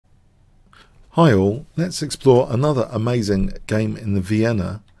Hi all, let's explore another amazing game in the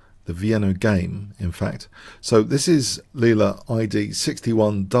Vienna game in fact. So this is Leela ID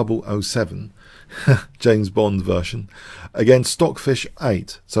 61007, James Bond version, against Stockfish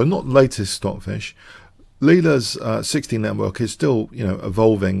 8. So not latest Stockfish. Leela's 16 network is still,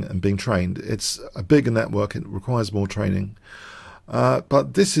 evolving and being trained. It's a bigger network, it requires more training.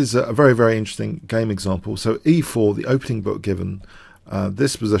 But this is a very, very interesting game example. So E4, the opening book given,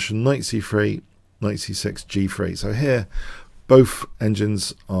 this position, knight c3, knight c6, g3. So here, both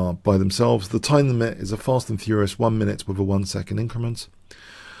engines are by themselves. The time limit is a fast and furious 1 minute with a 1 second increment.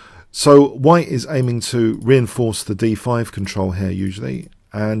 So white is aiming to reinforce the d5 control here usually.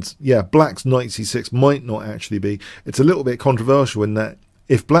 And yeah, black's knight c6 might not actually be. It's a little bit controversial in that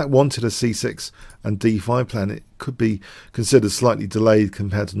if black wanted a c6 and d5 plan, it could be considered slightly delayed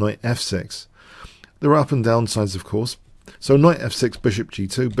compared to knight f6. There are up and down sides, of course. So knight f6, bishop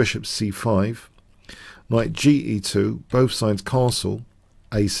g2, bishop c5, knight ge2, both sides castle,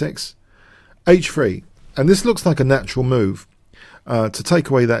 a6, h3. And this looks like a natural move to take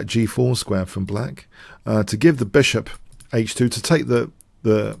away that g4 square from black, to give the bishop h2, to take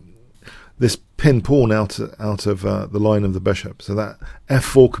this pin pawn out of the line of the bishop, so that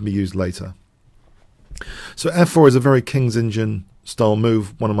f4 can be used later. So f4 is a very King's Engine style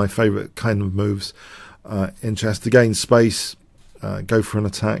move, one of my favourite kind of moves in chess, to gain space, go for an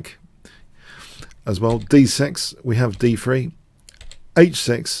attack as well. d6, we have d3,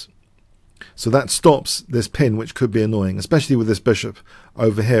 h6, so that stops this pin, which could be annoying, especially with this bishop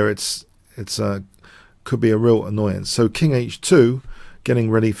over here. It's could be a real annoyance. So king h2,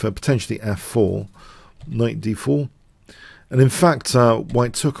 getting ready for potentially f4, knight d4, and in fact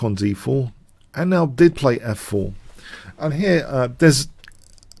white took on d4 and now did play f4. And here there's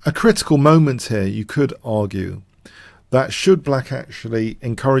a critical moment here. You could argue that should black actually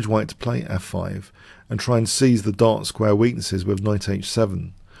encourage white to play f5 and try and seize the dark square weaknesses with knight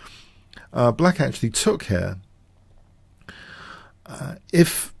h7. Black actually took here.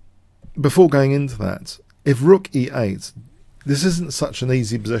 If before going into that, if rook e8, this isn't such an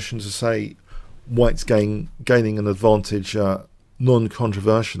easy position to say white's gaining an advantage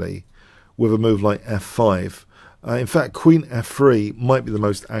non-controversially with a move like f5. In fact, queen f3 might be the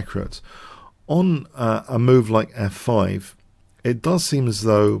most accurate. On a move like f5, it does seem as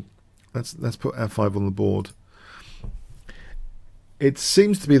though, let's put f5 on the board. It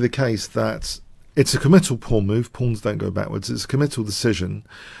seems to be the case that it's a committal pawn move. Pawns don't go backwards. It's a committal decision.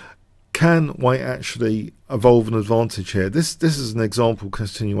 Can white actually evolve an advantage here? This is an example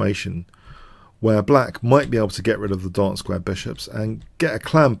continuation where black might be able to get rid of the dark square bishops and get a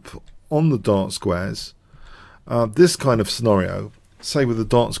clamp on the dark squares. This kind of scenario, say with the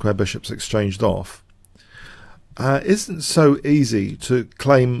dark square bishops exchanged off, isn't so easy to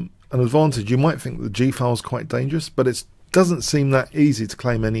claim an advantage. You might think the g file is quite dangerous, but it doesn't seem that easy to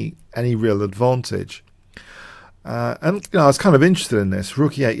claim any real advantage. And I was kind of interested in this.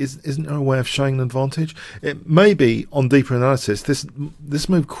 Rook e8 isn't there a way of showing an advantage? It may be on deeper analysis. This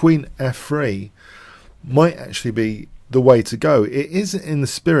move queen f3 might actually be the way to go. It is in the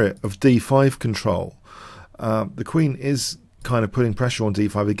spirit of d5 control. The queen is kind of putting pressure on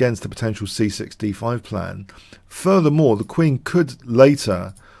d5 against the potential c6 d5 plan. Furthermore, the queen could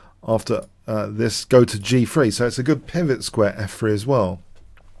later, after this, go to g3, so it's a good pivot square f3 as well.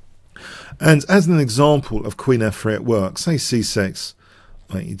 And as an example of queen f3 at work, say c6,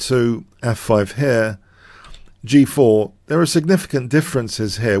 knight e2, f5 here, g4, there are significant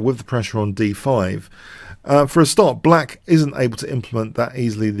differences here with the pressure on d5. For a start, black isn't able to implement that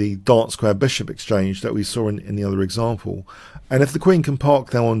easily the dark square bishop exchange that we saw in the other example. And if the queen can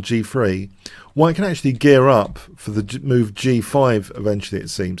park now on g3, white can actually gear up for the move g5 eventually, it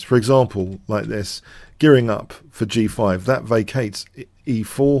seems. For example, like this, gearing up for g5, that vacates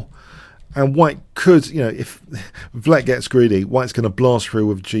e4. And white could, if black gets greedy, white's going to blast through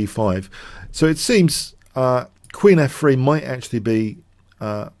with g5. So it seems queen f3 might actually be,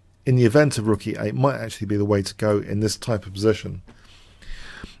 in the event of rook e8, might actually be the way to go in this type of position.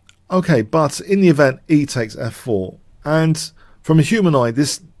 Okay, but in the event e takes f4, and from a human eye,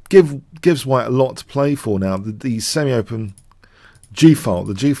 this gives white a lot to play for now. The semi-open g-file,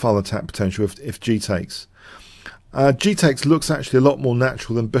 the g-file attack potential if g takes. G takes looks actually a lot more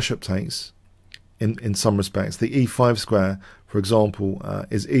natural than bishop takes in some respects. The e5 square, for example,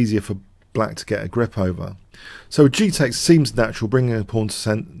 is easier for black to get a grip over. So g takes seems natural, bringing a pawn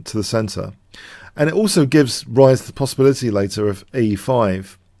to the centre. And it also gives rise to the possibility later of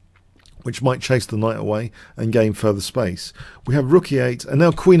e5, which might chase the knight away and gain further space. We have rook e8, and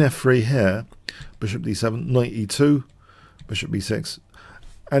now queen f3 here, bishop d7, knight e2, bishop b6.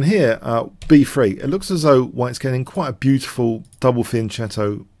 And here, b3, it looks as though white's getting quite a beautiful double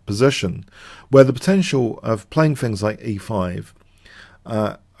fianchetto position, where the potential of playing things like e5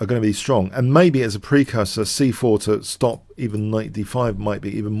 are going to be strong. And maybe as a precursor, c4 to stop even knight d5 might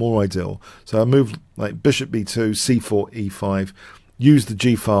be even more ideal. So I move like bishop b2, c4, e5, use the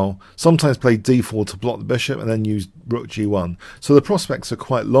g file, sometimes play d4 to block the bishop, and then use rook g1. So the prospects are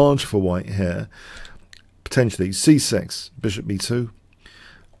quite large for white here. Potentially c6, bishop b2.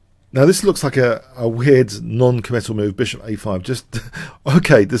 Now this looks like a weird non-committal move, bishop a5. Just,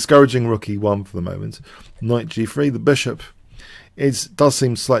 okay, discouraging rook e1 for the moment. Knight g3, the bishop does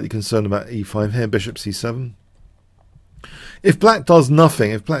seem slightly concerned about e5 here, bishop c7. If black does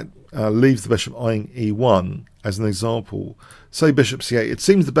nothing, if black leaves the bishop eyeing e1, as an example, say bishop c8, it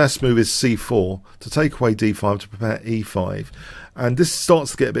seems the best move is c4 to take away d5 to prepare e5. And this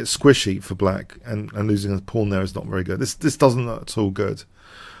starts to get a bit squishy for black, and losing a pawn there is not very good. This doesn't look at all good.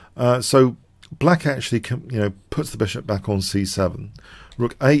 So black actually puts the bishop back on c7.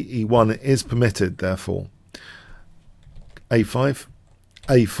 Rook a e1 is permitted, therefore. a5,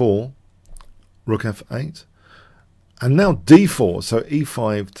 a4, rook f8, and now d4. So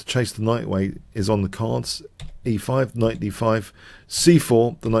e5 to chase the knight away is on the cards. e5, knight d5,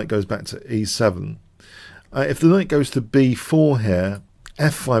 c4, the knight goes back to e7. If the knight goes to b4 here,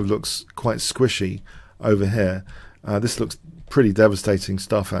 f5 looks quite squishy over here. This looks pretty devastating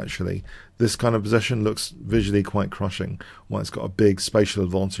stuff, actually. This kind of position looks visually quite crushing. White's got a big spatial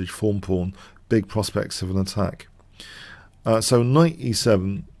advantage, form pawn, big prospects of an attack. So knight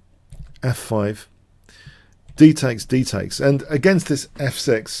e7, f5, d takes, and against this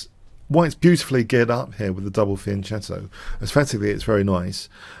f6, white's beautifully geared up here with the double fianchetto. Aesthetically, it's very nice,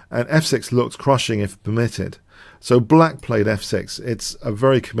 and f6 looks crushing if permitted. So black played f6. It's a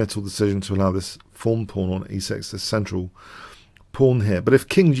very committal decision to allow this form pawn on e6, this central pawn here. But if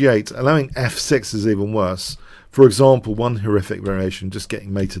king g8, allowing f6 is even worse. For example, one horrific variation, just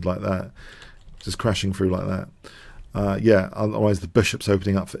getting mated like that, just crashing through like that. Yeah, otherwise the bishop's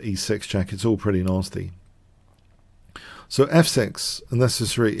opening up for e6 check. It's all pretty nasty. So f6, a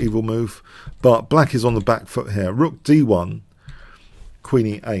necessary evil move, but black is on the back foot here. Rook d1,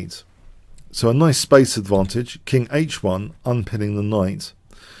 queen e8. So a nice space advantage. King h1, unpinning the knight.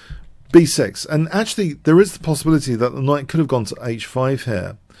 b6, and actually there is the possibility that the knight could have gone to h5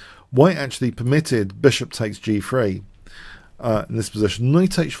 here. White actually permitted bishop takes g3 in this position.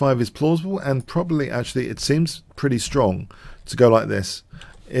 Knight h5 is plausible, and probably actually it seems pretty strong to go like this.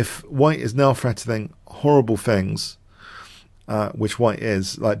 If white is now threatening horrible things, which white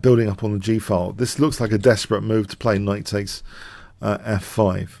is, like building up on the g file, this looks like a desperate move to play knight takes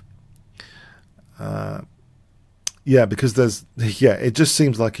f5. Yeah, because it just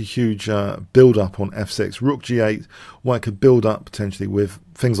seems like a huge build up on f6. Rook g8, white could build up potentially with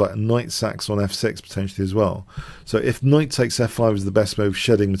things like knight sacks on f6 potentially as well. So if knight takes f5 is the best move,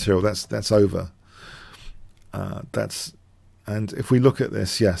 shedding material, that's over. And if we look at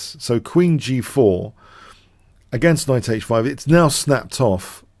this, yes. So queen g4 against knight h5, it's now snapped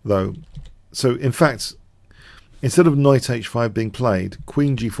off though. So in fact, instead of knight h5 being played,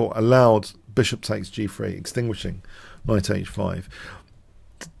 queen g4 allowed bishop takes g3, extinguishing knight h5.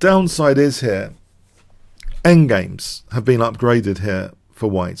 The downside is here, endgames have been upgraded here for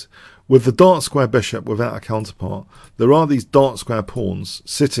white. With the dark square bishop without a counterpart, there are these dark square pawns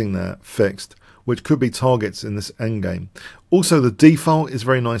sitting there fixed, which could be targets in this endgame. Also, the d file is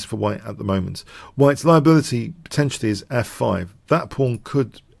very nice for white at the moment. White's liability potentially is f5. That pawn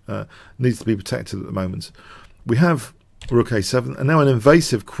needs to be protected at the moment. We have rook a7, and now an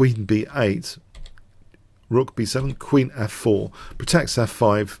invasive queen b8, rook b7, queen f4, protects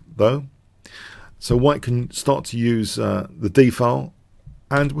f5 though, so white can start to use the d file,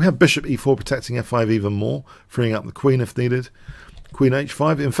 and we have bishop e4 protecting f5 even more, freeing up the queen if needed. Queen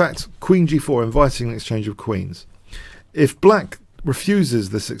h5, in fact queen g4 inviting an exchange of queens. If black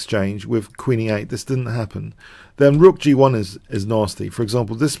refuses this exchange with queen e8, this didn't happen, then rook g1 is nasty. For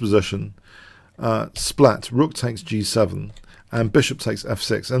example, this position, splat, rook takes g7 and bishop takes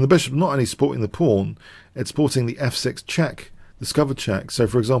f6, and the bishop not only supporting the pawn, it's supporting the f6 check, discovered check. So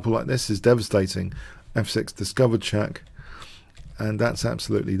for example like this is devastating, f6 discovered check, and that's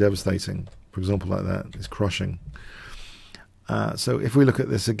absolutely devastating. For example like that is crushing. So if we look at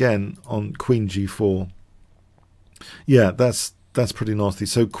this again on queen g4, yeah, that's pretty nasty.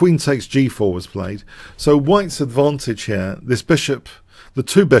 So queen takes g4 was played. So white's advantage here, this bishop, the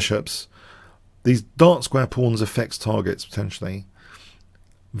two bishops, these dark square pawns are fixed targets potentially.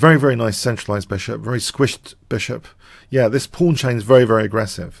 Very, very nice centralized bishop, very squished bishop. Yeah, this pawn chain is very, very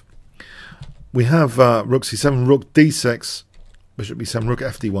aggressive. We have rook c7, rook d6, bishop b7, rook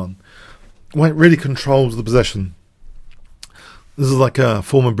fd1. White really controls the possession. This is like a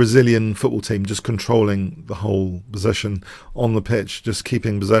former Brazilian football team just controlling the whole possession on the pitch, just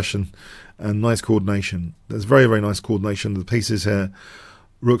keeping possession, and nice coordination. There's very, very nice coordination of the pieces here.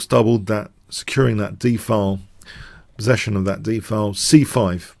 Rook's doubled, that securing that d file, possession of that d file.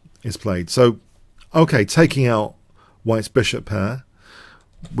 c5 is played. So, okay, taking out White's bishop pair.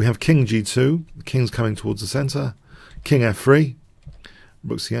 We have king g2, the king's coming towards the centre. King f3,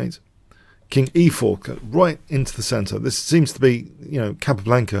 rook c8. King e4, right into the centre. This seems to be,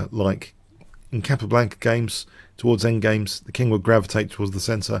 Capablanca-like. In Capablanca games, towards end games, the king would gravitate towards the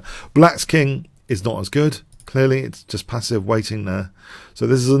centre. Black's king is not as good. Clearly, it's just passive waiting there. So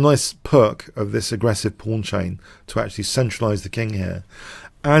this is a nice perk of this aggressive pawn chain to actually centralise the king here.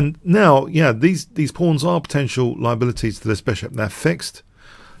 And now, yeah, these pawns are potential liabilities to this bishop. They're fixed.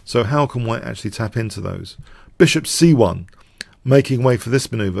 So how can White actually tap into those? Bishop c1. Making way for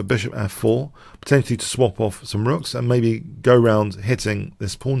this manoeuvre, bishop f4, potentially to swap off some rooks and maybe go round hitting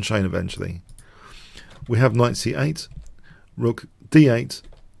this pawn chain eventually. We have knight c8, rook d8,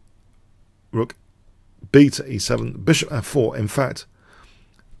 rook b to e7, bishop f4, in fact.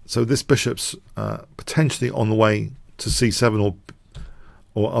 So this bishop's potentially on the way to c7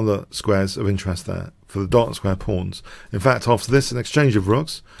 or other squares of interest there for the dark square pawns. In fact, after this, an exchange of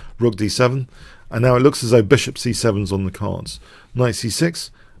rooks, rook d7, and now it looks as though bishop c7's on the cards. Knight c6,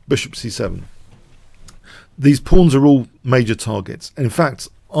 bishop c7. These pawns are all major targets. In fact,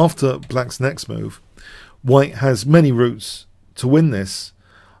 after Black's next move, White has many routes to win this.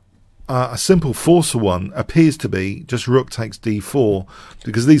 A simple forcer one appears to be just rook takes d4,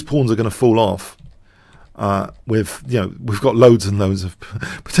 because these pawns are going to fall off. We've got loads and loads of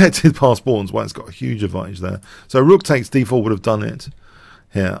protected passed pawns. White's got a huge advantage there. So rook takes d4 would have done it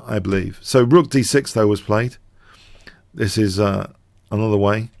here, I believe. So rook d6 though was played. This is another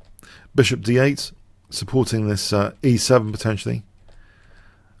way. Bishop d8 supporting this e7 potentially.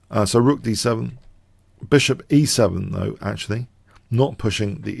 So rook d7. Bishop e7 though, actually not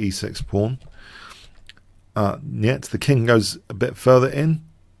pushing the e6 pawn yet. The king goes a bit further in.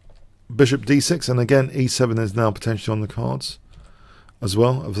 Bishop d6, and again e7 is now potentially on the cards as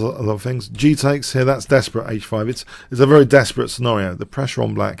well, of other things. G takes here, that's desperate. H5, it's a very desperate scenario. The pressure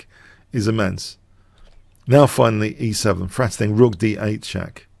on Black is immense. Now finally e7, threatening rook d8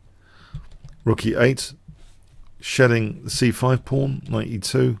 check. Rook e8, shedding the c5 pawn, knight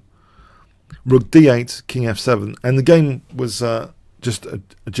e2. Rook d8, king f7, and the game was just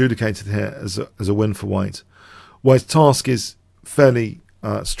adjudicated here as a win for White. White's task is fairly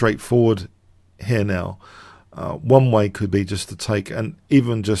straightforward here now. One way could be just to take and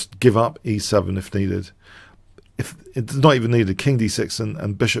even just give up e7 if needed. If it's not even needed, king d6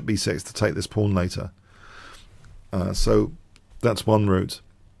 and bishop b6 to take this pawn later. So that's one route.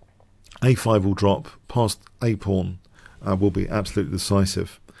 a5 will drop, past a pawn will be absolutely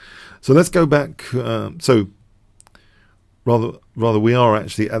decisive. So let's go back. So rather we are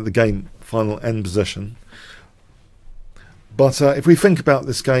actually at the game final end position. But if we think about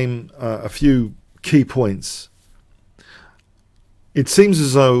this game, a few key points. It seems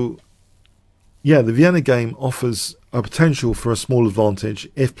as though, yeah, the Vienna game offers a potential for a small advantage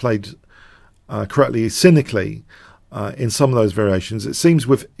if played correctly, cynically, in some of those variations. It seems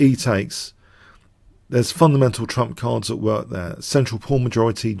with e takes, there's fundamental trump cards at work there. Central pawn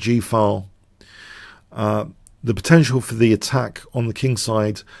majority, g-file. The potential for the attack on the king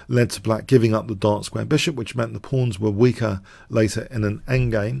side led to Black giving up the dark square bishop, which meant the pawns were weaker later in an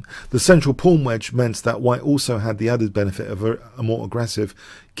endgame. The central pawn wedge meant that White also had the added benefit of a more aggressive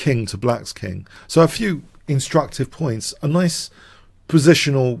king to Black's king. So a few instructive points. A nice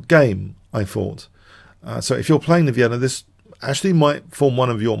positional game, I thought. So if you're playing the Vienna, this actually might form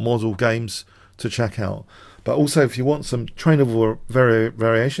one of your model games to check out. But also, if you want some trainable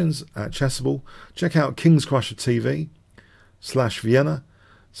variations at Chessable, check out Kingscrusher TV /Vienna.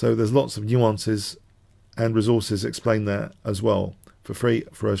 So there's lots of nuances and resources explained there as well for free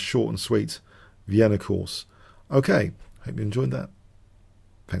for a short and sweet Vienna course. Okay, hope you enjoyed that.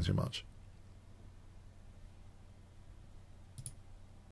 Thanks very much.